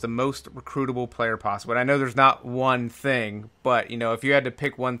themselves the most recruitable player possible? And I know there's not one thing, but, if you had to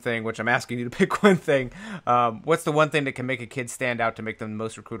pick one thing, which I'm asking you to pick one thing, what's the one thing that can make a kid stand out to make them the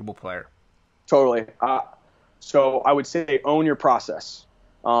most recruitable player? Totally. So I would say own your process.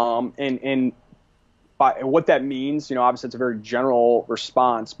 And by what that means, obviously it's a very general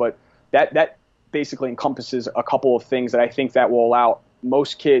response, but that basically encompasses a couple of things that I think that will allow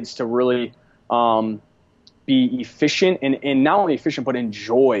most kids to really be efficient and not only efficient, but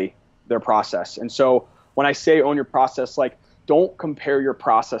enjoy their process. And so when I say own your process, like, don't compare your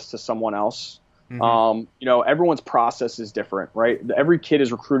process to someone else. Everyone's process is different, right? Every kid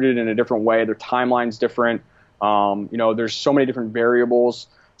is recruited in a different way. Their timeline's different. There's so many different variables.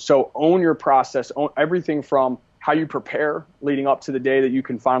 So own your process, own everything from how you prepare leading up to the day that you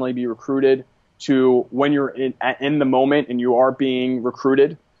can finally be recruited to when you're in the moment and you are being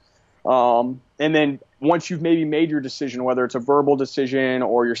recruited. And then once you've maybe made your decision, whether it's a verbal decision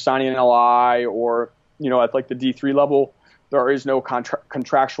or you're signing an LI or, at like the D3 level, there is no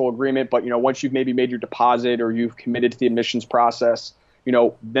contractual agreement. But, once you've maybe made your deposit or you've committed to the admissions process,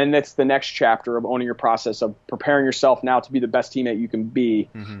 then that's the next chapter of owning your process of preparing yourself now to be the best teammate you can be.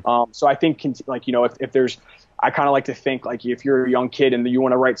 So I think if there's, I kind of like to think like if you're a young kid and you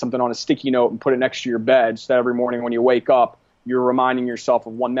want to write something on a sticky note and put it next to your bed so that every morning when you wake up, you're reminding yourself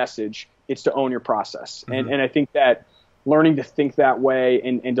of one message. It's to own your process. And I think that learning to think that way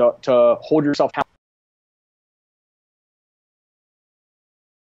and to hold yourself accountable.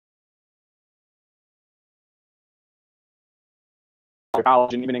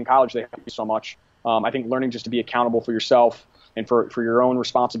 College, and even in college they help you so much. I think learning just to be accountable for yourself and for your own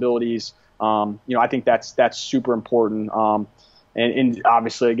responsibilities, I think that's super important. And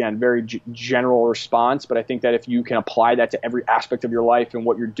obviously, again, very general response, but I think that if you can apply that to every aspect of your life and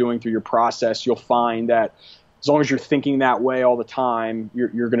what you're doing through your process, you'll find that as long as you're thinking that way all the time, you're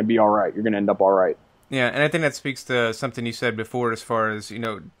going to be all right. You're going to end up all right. Yeah, and I think that speaks to something you said before as far as,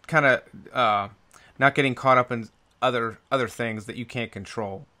 kind of not getting caught up in other things that you can't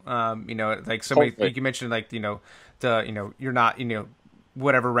control. Like somebody, like you mentioned, like, you're not,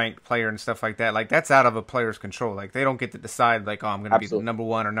 whatever ranked player and stuff like that. Like that's out of a player's control. Like they don't get to decide like, oh, I'm going to be the number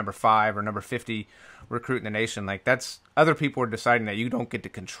 1 or number 5 or number 50 recruit in the nation. Like that's other people are deciding that. You don't get to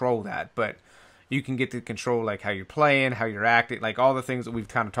control that, but you can get to control like how you're playing, how you're acting, like all the things that we've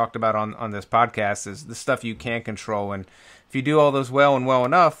kind of talked about on this podcast is the stuff you can control. And if you do all those well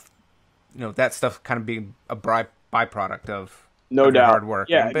enough, that stuff kind of being a byproduct of your hard work.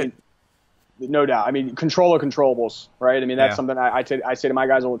 Yeah, no doubt. I mean, control the controllables, right? I mean, that's something I say to my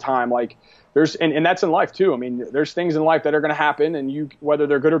guys all the time. Like, there's and that's in life too. I mean, there's things in life that are going to happen, and you, whether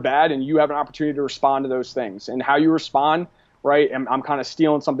they're good or bad, and you have an opportunity to respond to those things. And how you respond, right? And I'm kind of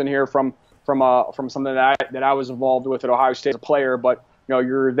stealing something here from something that I was involved with at Ohio State as a player. But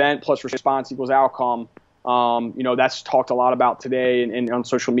your event plus response equals outcome. That's talked a lot about today and on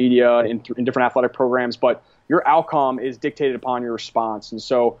social media and in different athletic programs. But your outcome is dictated upon your response. And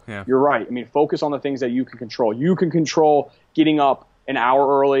so you're right. I mean, focus on the things that you can control. You can control getting up an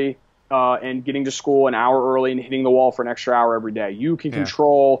hour early and getting to school an hour early and hitting the wall for an extra hour every day. You can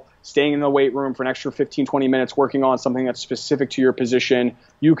control staying in the weight room for an extra 15, 20 minutes working on something that's specific to your position.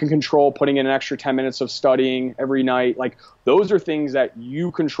 You can control putting in an extra 10 minutes of studying every night. Like those are things that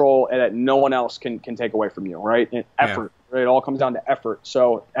you control and that no one else can take away from you, right? And effort, right? It all comes down to effort.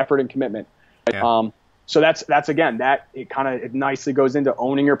 So effort and commitment. So that's again, that it nicely goes into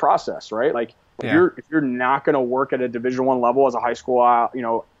owning your process, right? Like if you're not going to work at a Division I level as a high school,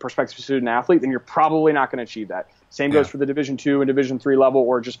 prospective student athlete, then you're probably not going to achieve that. Same goes for the Division II and Division III level,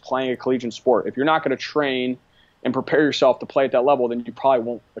 or just playing a collegiate sport. If you're not going to train and prepare yourself to play at that level, then you probably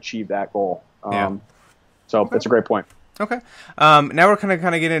won't achieve that goal. So that's a great point. Okay. Now we're going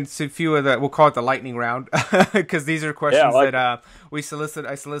to get into a few of the, we'll call it the lightning round, because these are questions that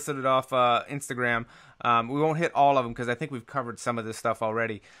I solicited off Instagram. We won't hit all of them because I think we've covered some of this stuff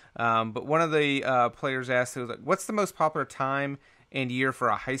already. But one of the players asked, was like, what's the most popular time and year for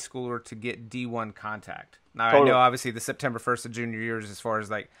a high schooler to get D1 contact? Now, I know obviously the September 1st of junior year is as far as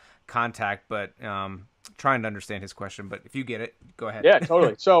like contact, but trying to understand his question. But if you get it, go ahead. Yeah,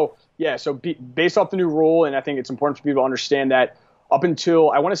 totally. So based off the new rule, and I think it's important for people to understand that up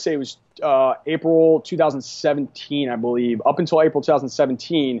until, I want to say it was April 2017, I believe, up until April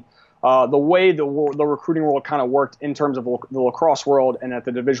 2017, the way the recruiting world kind of worked in terms of the lacrosse world and at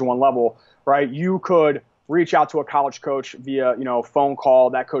the Division I level, right? You could reach out to a college coach via, phone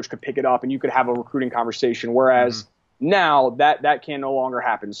call. That coach could pick it up and you could have a recruiting conversation. Whereas now that can no longer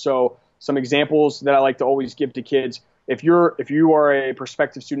happen. So some examples that I like to always give to kids: if you are a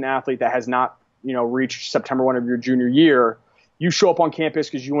prospective student athlete that has not, reached September 1 of your junior year, you show up on campus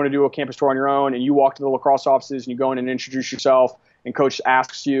because you want to do a campus tour on your own, and you walk to the lacrosse offices and you go in and introduce yourself, and coach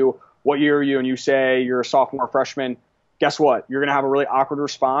asks you, what year are you? And you say you're a sophomore or freshman. Guess what? You're going to have a really awkward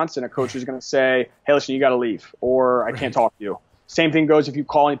response, and a coach is going to say, hey, listen, you got to leave, or I can't talk to you. Same thing goes if you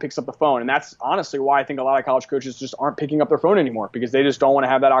call and he picks up the phone. And that's honestly why I think a lot of college coaches just aren't picking up their phone anymore, because they just don't want to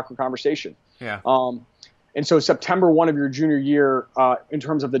have that awkward conversation. And so September 1 of your junior year, in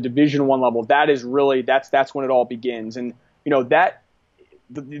terms of the Division I level, that is really, that's when it all begins. And, that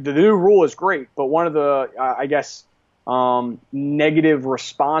the new rule is great, but one of the, negative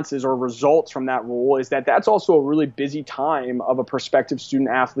responses or results from that rule is that that's also a really busy time of a prospective student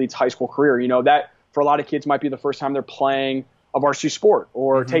athlete's high school career. That for a lot of kids might be the first time they're playing a varsity sport,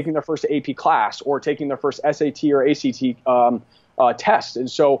 or taking their first AP class, or taking their first SAT or ACT test.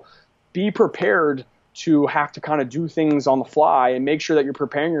 And so be prepared to have to kind of do things on the fly and make sure that you're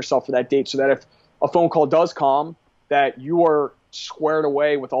preparing yourself for that date, so that if a phone call does come, that you are squared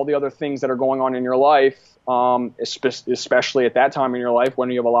away with all the other things that are going on in your life, especially at that time in your life when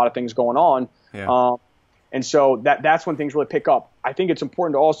you have a lot of things going on. Yeah. And so that's when things really pick up. I think it's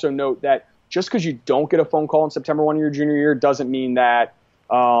important to also note that just because you don't get a phone call in September 1 of your junior year doesn't mean that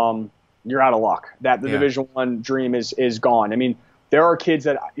you're out of luck, that the Division I dream is gone. I mean, there are kids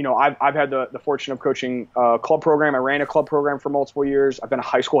that, I've had the fortune of coaching a club program. I ran a club program for multiple years. I've been a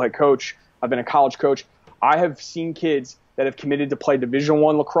high school head coach. I've been a college coach. I have seen kids that have committed to play Division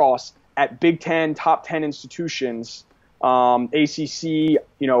I lacrosse at Big Ten, top 10 institutions, ACC,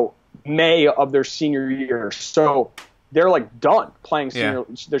 May of their senior year. So they're like done playing their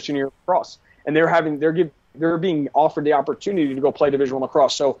senior year lacrosse, and they're being offered the opportunity to go play Division I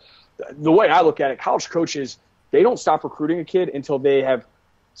lacrosse. So the way I look at it, college coaches, they don't stop recruiting a kid until they have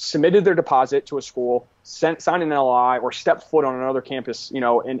submitted their deposit to a school, signed an LI, or stepped foot on another campus,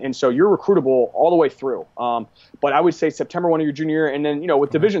 and so you're recruitable all the way through. But I would say September 1 of your junior year, and then, with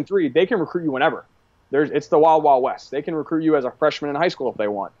Division III, they can recruit you whenever. It's the wild, wild west. They can recruit you as a freshman in high school if they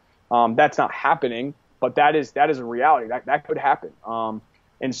want. That's not happening, but that is a reality. That could happen.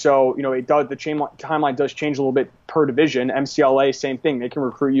 And so, it does, the timeline does change a little bit per division. MCLA, same thing. They can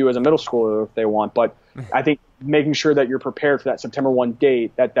recruit you as a middle schooler if they want. But I think making sure that you're prepared for that September 1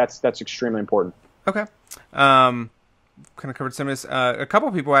 date, that's extremely important. Okay. Kind of covered some of this. A couple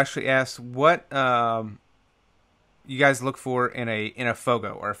of people actually asked what you guys look for in a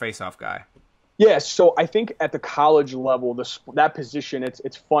FOGO or a face-off guy. Yeah, so I think at the college level, that position,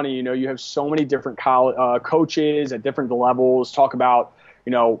 it's funny, you have so many different coaches at different levels talk about,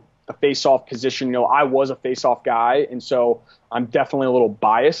 a face-off position. I was a face-off guy, and so I'm definitely a little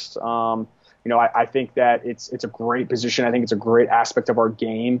biased. I think that it's a great position. I think it's a great aspect of our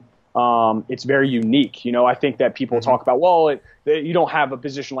game. It's very unique. I think that people talk about, you don't have a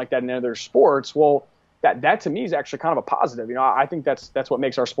position like that in other sports. Well, that to me is actually kind of a positive. I think that's what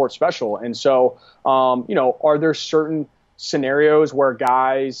makes our sport special. And so, are there certain scenarios where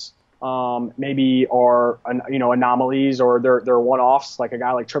guys maybe are anomalies, or they're one-offs, like a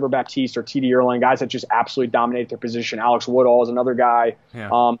guy like Trevor Baptiste or TD Erling, guys that just absolutely dominate their position. Alex Woodall is another guy.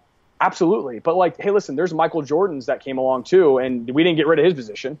 Yeah. Absolutely. But hey, listen, there's Michael Jordans that came along too, and we didn't get rid of his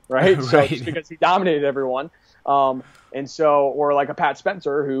position, right? Right. So just because he dominated everyone. And so, or like a Pat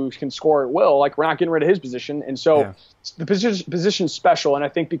Spencer who can score at will, we're not getting rid of his position. And so the position's special. And I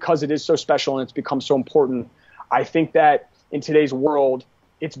think because it is so special and it's become so important, I think that in today's world,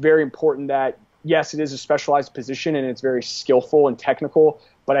 it's very important that, yes, it is a specialized position and it's very skillful and technical.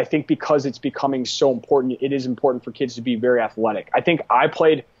 But I think because it's becoming so important, it is important for kids to be very athletic. I think I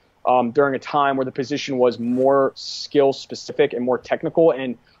played during a time where the position was more skill specific and more technical,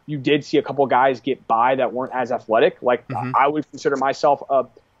 and you did see a couple of guys get by that weren't as athletic. I would consider myself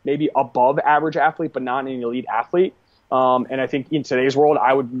maybe above average athlete, but not an elite athlete. And I think in today's world,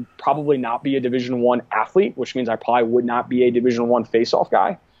 I would probably not be a Division I athlete, which means I probably would not be a Division I face-off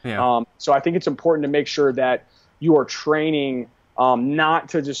guy. Yeah. So I think it's important to make sure that you are training not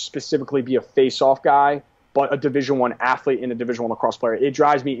to just specifically be a face-off guy, but a Division I athlete and a Division I lacrosse player. It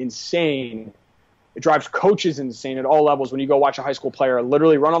drives me insane. It drives coaches insane at all levels when you go watch a high school player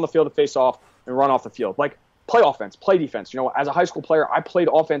literally run on the field to face off and run off the field. Play offense, play defense. As a high school player, I played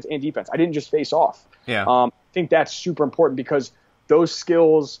offense and defense. I didn't just face off. Yeah. I think that's super important because those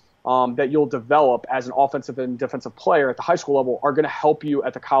skills that you'll develop as an offensive and defensive player at the high school level are going to help you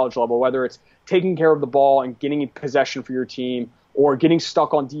at the college level, whether it's taking care of the ball and getting possession for your team, or getting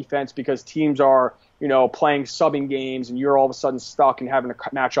stuck on defense because teams are playing subbing games and you're all of a sudden stuck and having to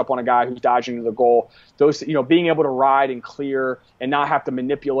match up on a guy who's dodging to the goal. Those, being able to ride and clear and not have to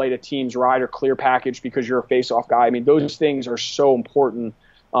manipulate a team's ride or clear package because you're a face-off guy. I mean, those things are so important.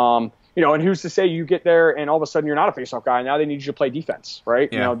 And who's to say you get there and all of a sudden you're not a face-off guy and now they need you to play defense, right?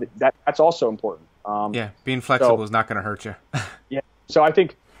 Yeah. That's also important. Being flexible is not going to hurt you. Yeah. So I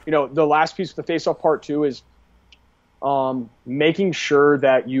think, the last piece of the face-off part too is making sure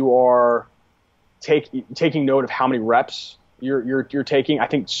that you are taking note of how many reps you're taking. I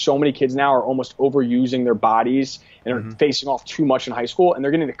think so many kids now are almost overusing their bodies and are facing off too much in high school, and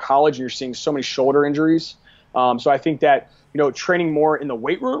they're getting to college and you're seeing so many shoulder injuries. So I think that, training more in the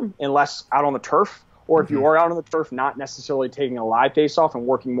weight room and less out on the turf, or if you are out on the turf, not necessarily taking a live face off and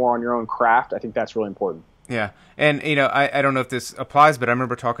working more on your own craft. I think that's really important. Yeah, and I don't know if this applies, but I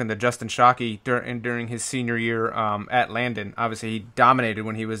remember talking to Justin Shockey during his senior year at Landon. Obviously, he dominated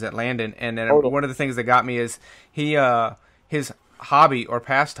when he was at Landon, and then one of the things that got me is his hobby or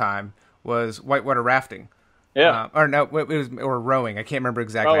pastime was whitewater rafting. Yeah. Or rowing. I can't remember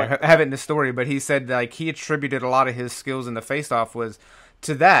exactly. I have it in the story, but he said like he attributed a lot of his skills in the face-off was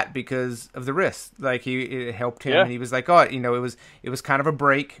to that because of the wrist. Like it helped him, and he was like, it was kind of a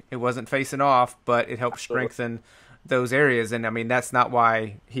break. It wasn't facing off, but it helped strengthen those areas. And I mean, that's not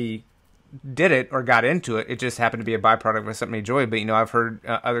why he did it or got into it. It just happened to be a byproduct of something he enjoyed. But I've heard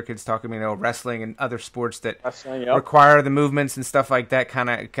other kids talking, wrestling and other sports that require the movements and stuff like that kind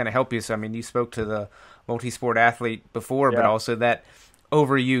of help you. So I mean, you spoke to the multi-sport athlete before, but also that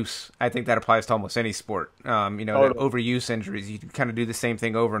overuse, I think that applies to almost any sport. That overuse injuries, you kind of do the same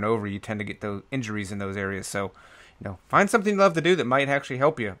thing over and over, you tend to get those injuries in those areas. So, find something you love to do that might actually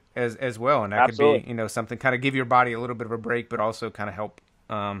help you as well. And that could be, something kind of give your body a little bit of a break, but also kind of help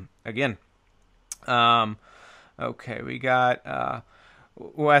again. Okay, we got,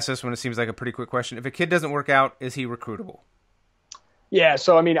 we'll ask this one. It seems like a pretty quick question. If a kid doesn't work out, is he recruitable? Yeah.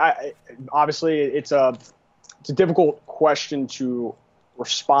 So, I mean, obviously it's a difficult question to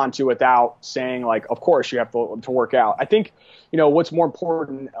respond to without saying like, of course you have to work out. I think, what's more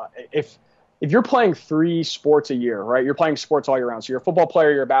important, if you're playing 3 sports a year, right? You're playing sports all year round. So you're a football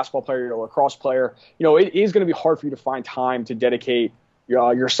player, you're a basketball player, you're a lacrosse player, it is going to be hard for you to find time to dedicate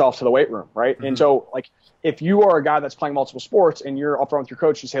yourself to the weight room. Right. Mm-hmm. And so like, if you are a guy that's playing multiple sports and you're upfront with your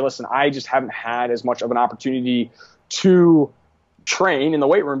coach, you say, listen, I just haven't had as much of an opportunity to train in the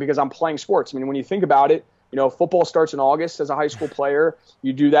weight room because I'm playing sports. I mean, when you think about it, football starts in August as a high school player.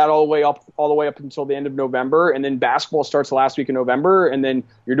 You do that all the way up until the end of November, and then basketball starts the last week of November, and then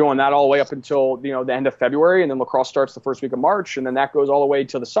you're doing that all the way up until the end of February, and then lacrosse starts the first week of March, and then that goes all the way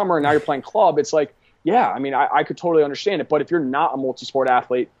to the summer. And now you're playing club. It's like, yeah, I mean, I could totally understand it. But if you're not a multi-sport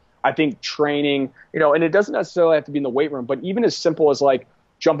athlete, I think training, and it doesn't necessarily have to be in the weight room, but even as simple as like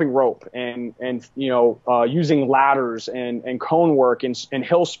jumping rope and using ladders and cone work and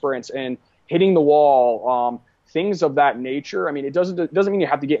hill sprints and hitting the wall, things of that nature. I mean, it doesn't mean you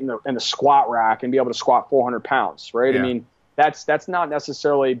have to get in the squat rack and be able to squat 400 pounds, right? Yeah. I mean, that's not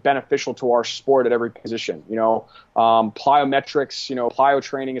necessarily beneficial to our sport at every position. Plyometrics, plyo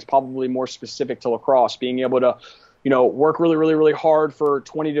training is probably more specific to lacrosse, being able to, work really, really, really hard for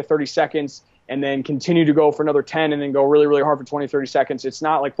 20 to 30 seconds and then continue to go for another 10 and then go really, really hard for 20, 30 seconds. It's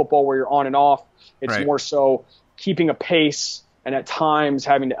not like football where you're on and off. It's more so keeping a pace and at times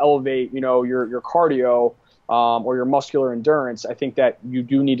having to elevate, your cardio or your muscular endurance. I think that you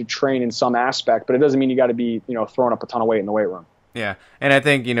do need to train in some aspect, but it doesn't mean you got to be, throwing up a ton of weight in the weight room. Yeah. And I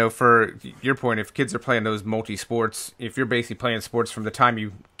think, for your point, if kids are playing those multi-sports, if you're basically playing sports from the time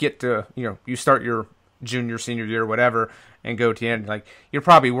you get to, you start your junior, senior year, whatever, and go to the end, like you're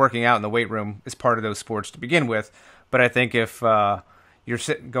probably working out in the weight room as part of those sports to begin with. But I think if you're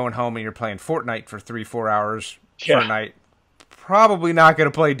going home and you're playing Fortnite for 3-4 hours per night, probably not going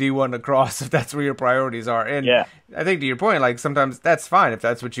to play D1 lacrosse if that's where your priorities are. And I think to your point, like sometimes that's fine if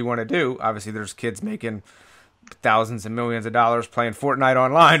that's what you want to do. Obviously, there's kids making thousands and millions of dollars playing Fortnite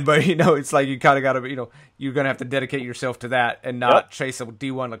online, but it's like you kind of got to, you're going to have to dedicate yourself to that and not chase a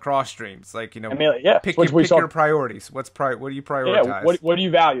D1 lacrosse dreams. Like, pick your priorities. What do you prioritize? Yeah, what do you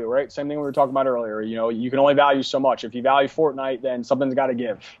value, right? Same thing we were talking about earlier. You can only value so much. If you value Fortnite, then something's got to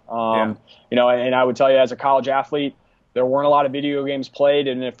give. And I would tell you as a college athlete, there weren't a lot of video games played,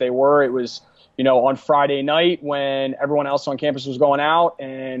 and if they were, it was on Friday night when everyone else on campus was going out,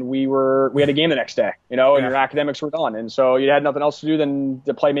 and we had a game the next day, and your academics were done, and so you had nothing else to do than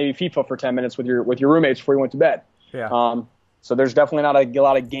to play maybe FIFA for 10 minutes with your roommates before you went to bed. Yeah. So there's definitely not a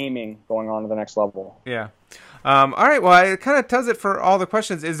lot of gaming going on at the next level. Yeah. All right. Well, it kind of does it for all the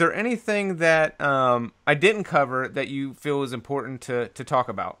questions. Is there anything that I didn't cover that you feel is important to talk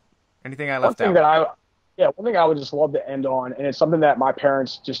about? Anything I left out? One thing I would just love to end on, and it's something that my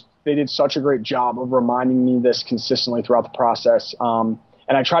parents they did such a great job of reminding me this consistently throughout the process. And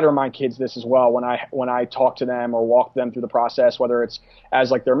I try to remind kids this as well when I talk to them or walk them through the process, whether it's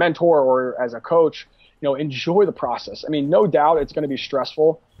as like their mentor or as a coach, enjoy the process. I mean, no doubt it's going to be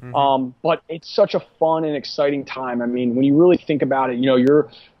stressful, but it's such a fun and exciting time. I mean, when you really think about it,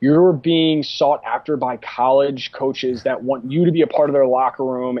 you're being sought after by college coaches that want you to be a part of their locker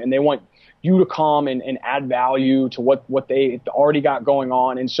room, and they want you to come and add value to what they already got going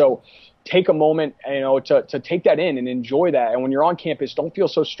on. And so, take a moment, to take that in and enjoy that. And when you're on campus, don't feel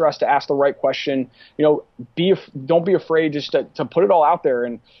so stressed to ask the right question. Don't be afraid just to put it all out there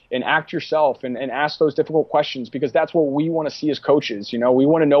and act yourself and ask those difficult questions, because that's what we want to see as coaches. We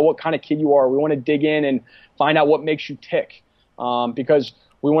want to know what kind of kid you are. We want to dig in and find out what makes you tick, because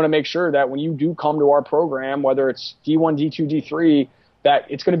we want to make sure that when you do come to our program, whether it's D1, D2, D3, that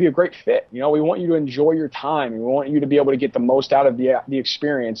it's going to be a great fit. We want you to enjoy your time. We want you to be able to get the most out of the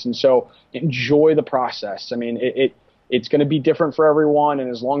experience. And so enjoy the process. I mean, it's going to be different for everyone.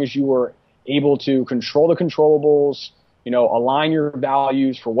 And as long as you are able to control the controllables, align your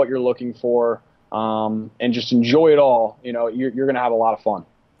values for what you're looking for, and just enjoy it all, you're going to have a lot of fun.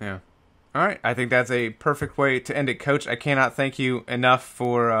 Yeah. All right, I think that's a perfect way to end it, Coach. I cannot thank you enough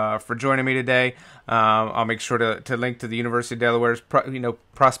for joining me today. I'll make sure to link to the University of Delaware's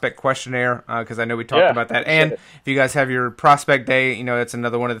prospect questionnaire, because I know we talked about that. And if you guys have your prospect day, that's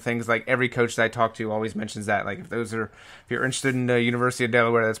another one of the things. Like every coach that I talk to always mentions that. Like if you're interested in the University of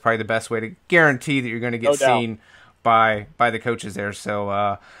Delaware, that's probably the best way to guarantee that you're going to get seen by the coaches there.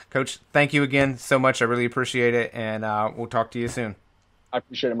 So, Coach, thank you again so much. I really appreciate it, and we'll talk to you soon. I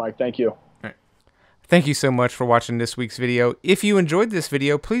appreciate it, Mike. Thank you. Thank you so much for watching this week's video. If you enjoyed this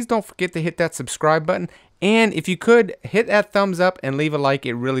video, please don't forget to hit that subscribe button. And if you could, hit that thumbs up and leave a like.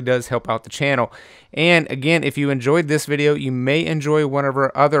 It really does help out the channel. And again, if you enjoyed this video, you may enjoy one of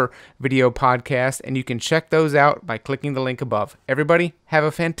our other video podcasts, and you can check those out by clicking the link above. Everybody, have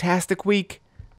a fantastic week.